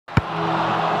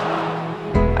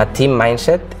A team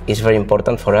mindset is very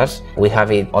important for us. We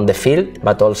have it on the field,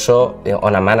 but also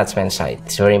on a management side.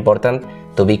 It's very important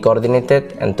to be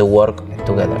coordinated and to work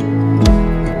together.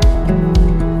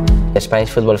 The Spanish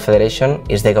Football Federation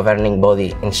is the governing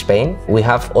body in Spain. We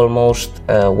have almost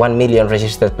 1 million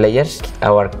registered players.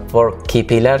 Our 4 key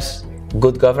pillars: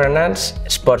 good governance,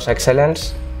 sports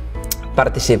excellence,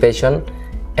 participation,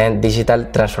 and digital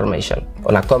transformation,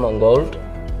 on a common goal,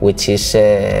 which is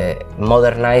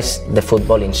modernize the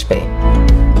football in Spain.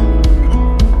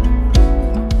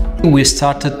 We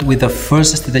started with the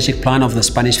first strategic plan of the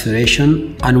Spanish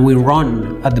Federation, and we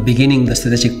run at the beginning the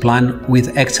strategic plan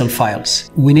with Excel files.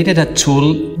 We needed a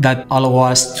tool that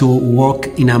allowed us to work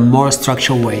in a more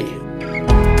structured way.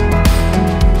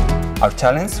 Our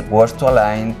challenge was to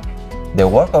align the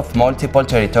work of multiple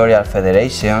territorial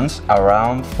federations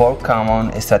around 4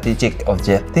 common strategic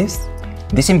objectives.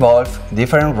 This involved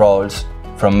different roles,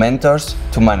 from mentors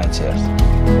to managers.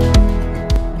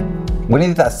 We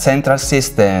needed a central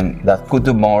system that could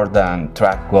do more than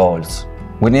track goals.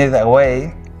 We needed a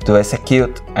way to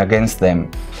execute against them.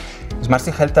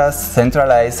 Smartsheet helped us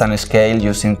centralize and scale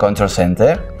using Control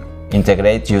Center,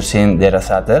 integrate using Data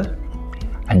Shuttle,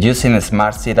 and using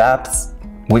Smartsheet apps,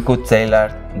 we could tailor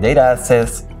data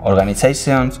access,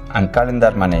 organizations, and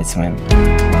calendar management.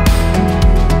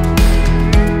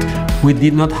 We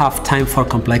did not have time for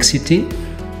complexity.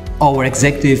 Our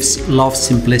executives love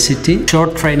simplicity.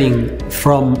 Short training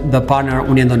from the partner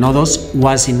Uniendo Nodos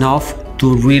was enough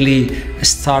to really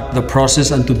start the process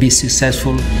and to be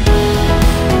successful.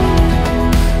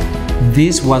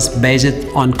 This was based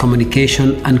on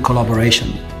communication and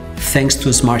collaboration. Thanks to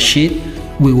Smartsheet,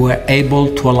 we were able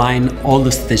to align all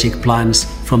the strategic plans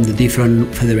from the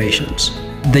different federations.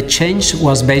 The change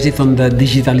was based on the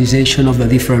digitalization of the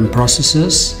different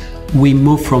processes. We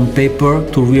moved from paper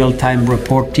to real-time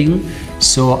reporting,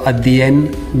 so at the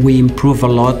end we improved a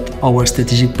lot our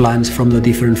strategic plans from the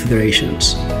different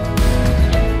federations.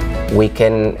 We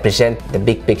can present the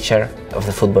big picture of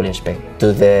the football in Spain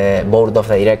to the board of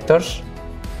the directors.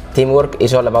 Teamwork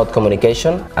is all about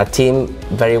communication. A team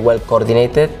very well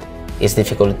coordinated is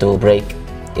difficult to break.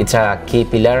 It's a key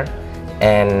pillar,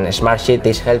 and Smartsheet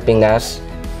is helping us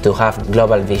to have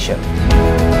global vision.